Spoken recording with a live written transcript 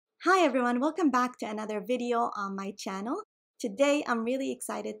Hi everyone, welcome back to another video on my channel. Today I'm really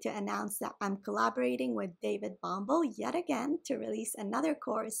excited to announce that I'm collaborating with David Bombal yet again to release another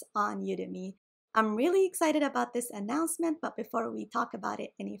course on Udemy. I'm really excited about this announcement, but before we talk about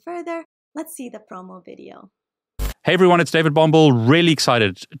it any further, let's see the promo video. Hey everyone, it's David Bombal. Really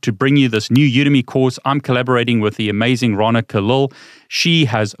excited to bring you this new Udemy course. I'm collaborating with the amazing Rana Khalil. She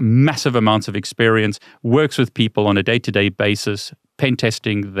has massive amounts of experience, works with people on a day-to-day basis, pen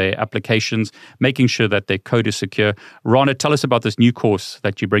testing their applications, making sure that their code is secure. Rana, tell us about this new course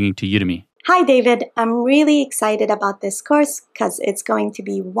that you're bringing to Udemy. Hi David, I'm really excited about this course because it's going to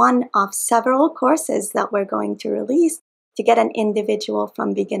be one of several courses that we're going to release to get an individual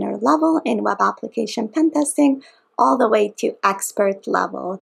from beginner level in web application pen testing all the way to expert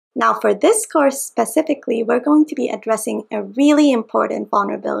level. Now for this course specifically, we're going to be addressing a really important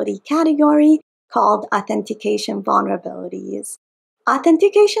vulnerability category called authentication vulnerabilities.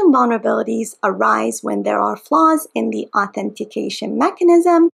 Authentication vulnerabilities arise when there are flaws in the authentication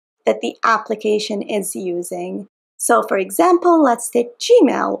mechanism that the application is using. So for example, let's take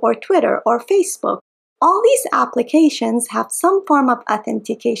Gmail or Twitter or Facebook. All these applications have some form of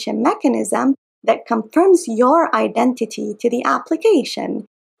authentication mechanism that confirms your identity to the application.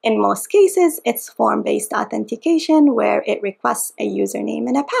 In most cases, it's form-based authentication where it requests a username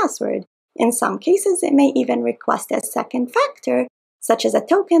and a password. In some cases, it may even request a second factor, such as a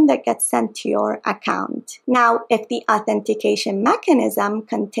token that gets sent to your account. Now, if the authentication mechanism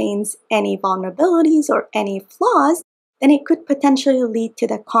contains any vulnerabilities or any flaws, then it could potentially lead to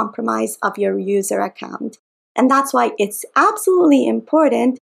the compromise of your user account. And that's why it's absolutely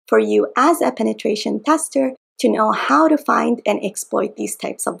important for you as a penetration tester to know how to find and exploit these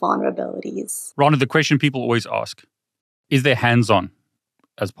types of vulnerabilities. Rana, the question people always ask, is there hands-on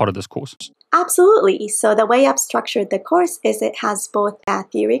as part of this course? Absolutely. So the way I've structured the course is it has both a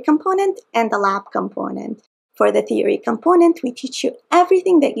theory component and a lab component. For the theory component, we teach you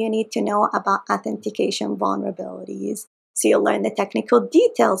everything that you need to know about authentication vulnerabilities. So you'll learn the technical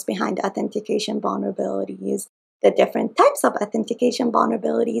details behind authentication vulnerabilities, the different types of authentication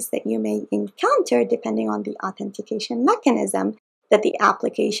vulnerabilities that you may encounter depending on the authentication mechanism that the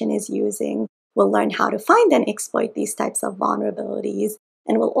application is using. We'll learn how to find and exploit these types of vulnerabilities.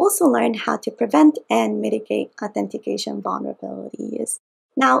 And we'll also learn how to prevent and mitigate authentication vulnerabilities.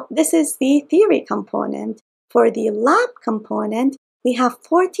 Now, this is the theory component. For the lab component, we have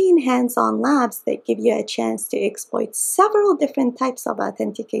 14 hands-on labs that give you a chance to exploit several different types of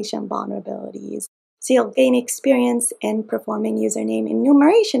authentication vulnerabilities. So you'll gain experience in performing username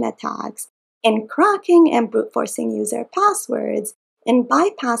enumeration attacks, in cracking and brute forcing user passwords, in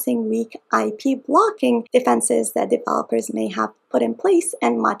bypassing weak IP blocking defenses that developers may have put in place,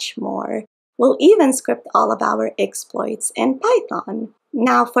 and much more. We'll even script all of our exploits in Python.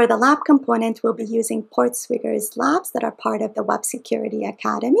 Now for the lab component, we'll be using Portugal's labs that are part of the Web Security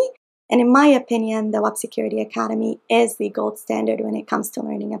Academy. And in my opinion, the Web Security Academy is the gold standard when it comes to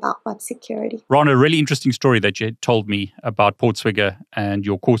learning about web security. Ron, a really interesting story that you told me about Portugal and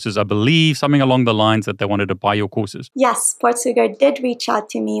your courses. I believe something along the lines that they wanted to buy your courses. Yes, Portugal did reach out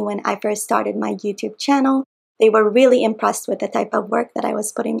to me when I first started my YouTube channel. They were really impressed with the type of work that I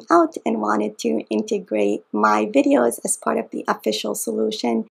was putting out and wanted to integrate my videos as part of the official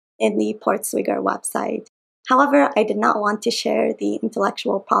solution in the Portugal website. However, I did not want to share the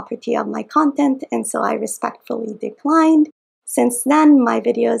intellectual property of my content, and so I respectfully declined. Since then, my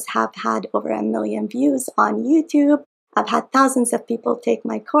videos have had over 1 million views on YouTube. I've had thousands of people take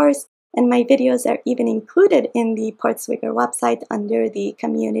my course, and my videos are even included in the Portugal website under the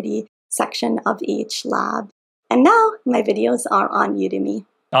community section of each lab. And now my videos are on Udemy.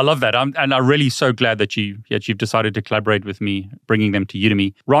 I love that. And I'm really so glad that you've decided to collaborate with me, bringing them to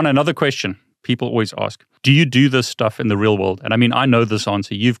Udemy. Ron, another question people always ask, do you do this stuff in the real world? And I mean, I know this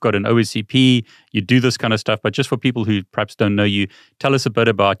answer. You've got an OSCP, you do this kind of stuff, but just for people who perhaps don't know you, tell us a bit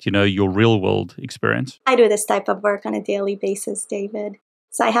about, your real world experience. I do this type of work on a daily basis, David.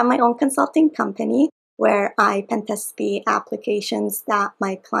 So I have my own consulting company where I pen test the applications that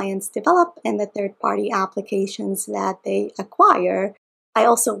my clients develop and the third-party applications that they acquire. I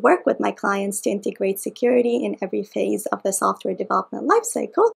also work with my clients to integrate security in every phase of the software development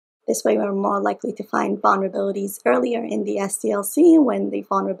lifecycle. This way, we're more likely to find vulnerabilities earlier in the SDLC when the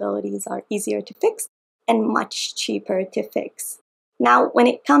vulnerabilities are easier to fix and much cheaper to fix. Now, when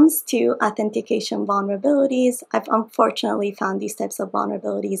it comes to authentication vulnerabilities, I've unfortunately found these types of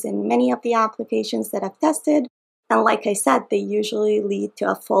vulnerabilities in many of the applications that I've tested. And like I said, they usually lead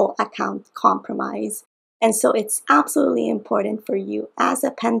to a full account compromise. And so it's absolutely important for you as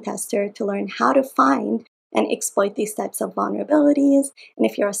a pen tester to learn how to find and exploit these types of vulnerabilities. And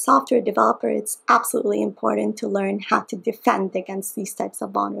if you're a software developer, it's absolutely important to learn how to defend against these types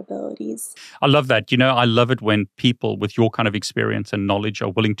of vulnerabilities. I love that. I love it when people with your kind of experience and knowledge are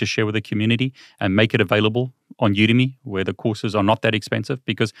willing to share with the community and make it available on Udemy, where the courses are not that expensive,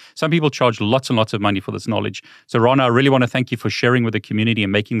 because some people charge lots and lots of money for this knowledge. So Rana, I really want to thank you for sharing with the community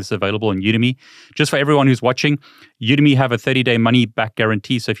and making this available on Udemy. Just for everyone who's watching, Udemy have a 30-day money-back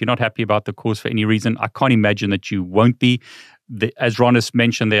guarantee. So if you're not happy about the course for any reason, I can't imagine that you won't be. As Ronis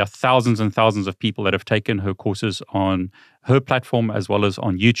mentioned, there are thousands and thousands of people that have taken her courses on her platform as well as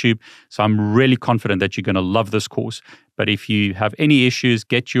on YouTube. So I'm really confident that you're going to love this course. But if you have any issues,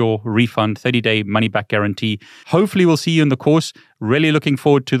 get your refund, 30-day money-back guarantee. Hopefully we'll see you in the course. Really looking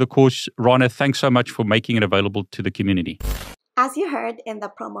forward to the course. Rana, thanks so much for making it available to the community. As you heard in the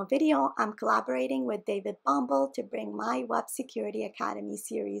promo video, I'm collaborating with David Bombal to bring my Web Security Academy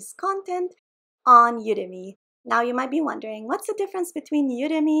series content on Udemy. Now you might be wondering, what's the difference between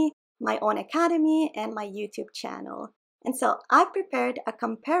Udemy, my own academy, and my YouTube channel? And so I prepared a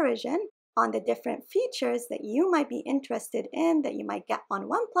comparison on the different features that you might be interested in that you might get on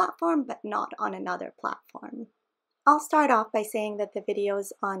one platform but not on another platform. I'll start off by saying that the videos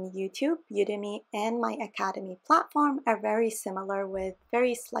on YouTube, Udemy, and my Academy platform are very similar with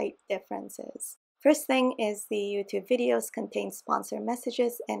very slight differences. First thing is the YouTube videos contain sponsor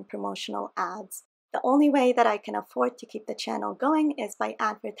messages and promotional ads. The only way that I can afford to keep the channel going is by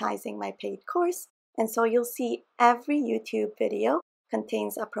advertising my paid course, and so you'll see every YouTube video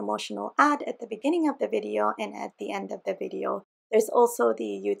contains a promotional ad at the beginning of the video and at the end of the video. There's also the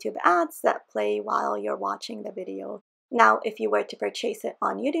YouTube ads that play while you're watching the video. Now, if you were to purchase it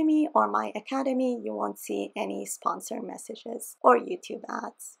on Udemy or my academy, you won't see any sponsor messages or YouTube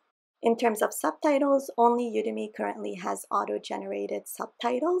ads. In terms of subtitles, only Udemy currently has auto-generated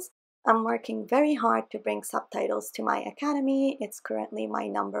subtitles. I'm working very hard to bring subtitles to my academy. It's currently my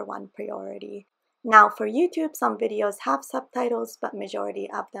 #1 priority. Now for YouTube, some videos have subtitles, but majority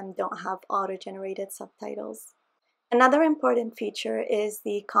of them don't have auto-generated subtitles. Another important feature is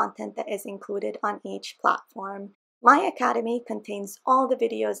the content that is included on each platform. My academy contains all the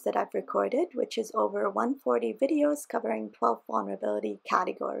videos that I've recorded, which is over 140 videos covering 12 vulnerability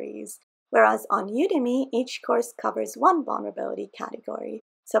categories. Whereas on Udemy, each course covers one vulnerability category.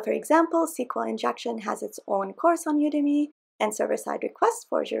 So for example, SQL injection has its own course on Udemy, and server-side request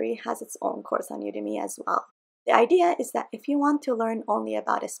forgery has its own course on Udemy as well. The idea is that if you want to learn only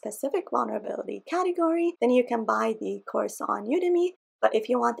about a specific vulnerability category, then you can buy the course on Udemy. But if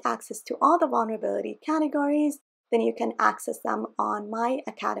you want access to all the vulnerability categories, then you can access them on my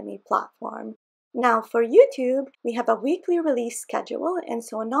Academy platform. Now for YouTube, we have a weekly release schedule, and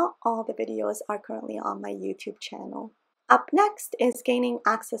so not all the videos are currently on my YouTube channel. Up next is gaining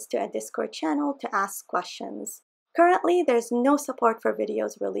access to a Discord channel to ask questions. Currently, there's no support for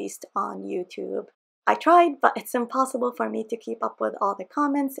videos released on YouTube. I tried, but it's impossible for me to keep up with all the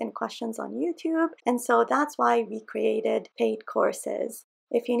comments and questions on YouTube, and so that's why we created paid courses.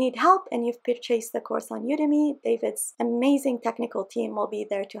 If you need help and you've purchased the course on Udemy, David's amazing technical team will be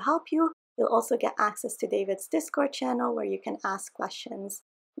there to help you. You'll also get access to David's Discord channel where you can ask questions.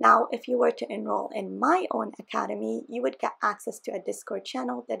 Now, if you were to enroll in my own academy, you would get access to a Discord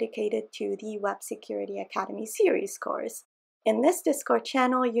channel dedicated to the Web Security Academy series course. In this Discord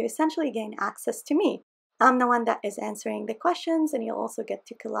channel, you essentially gain access to me. I'm the one that is answering the questions, and you'll also get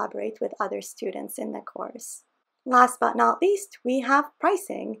to collaborate with other students in the course. Last but not least, we have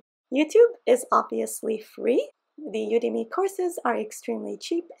pricing. YouTube is obviously free. The Udemy courses are extremely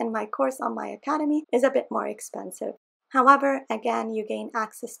cheap, and my course on my academy is a bit more expensive. However, again, you gain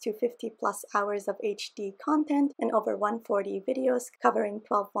access to 50+ hours of HD content and over 140 videos covering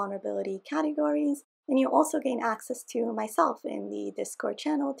 12 vulnerability categories, and you also gain access to myself in the Discord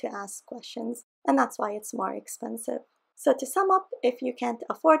channel to ask questions, and that's why it's more expensive. So to sum up, if you can't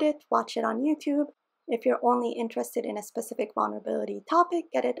afford it, watch it on YouTube. If you're only interested in a specific vulnerability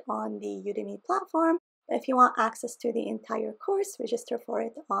topic, get it on the Udemy platform. If you want access to the entire course, register for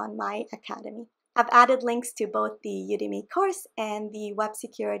it on my academy. I've added links to both the Udemy course and the Web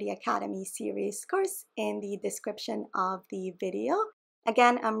Security Academy series course in the description of the video.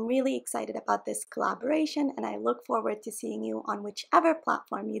 Again, I'm really excited about this collaboration, and I look forward to seeing you on whichever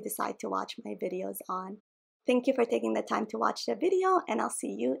platform you decide to watch my videos on. Thank you for taking the time to watch the video, and I'll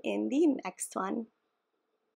see you in the next one.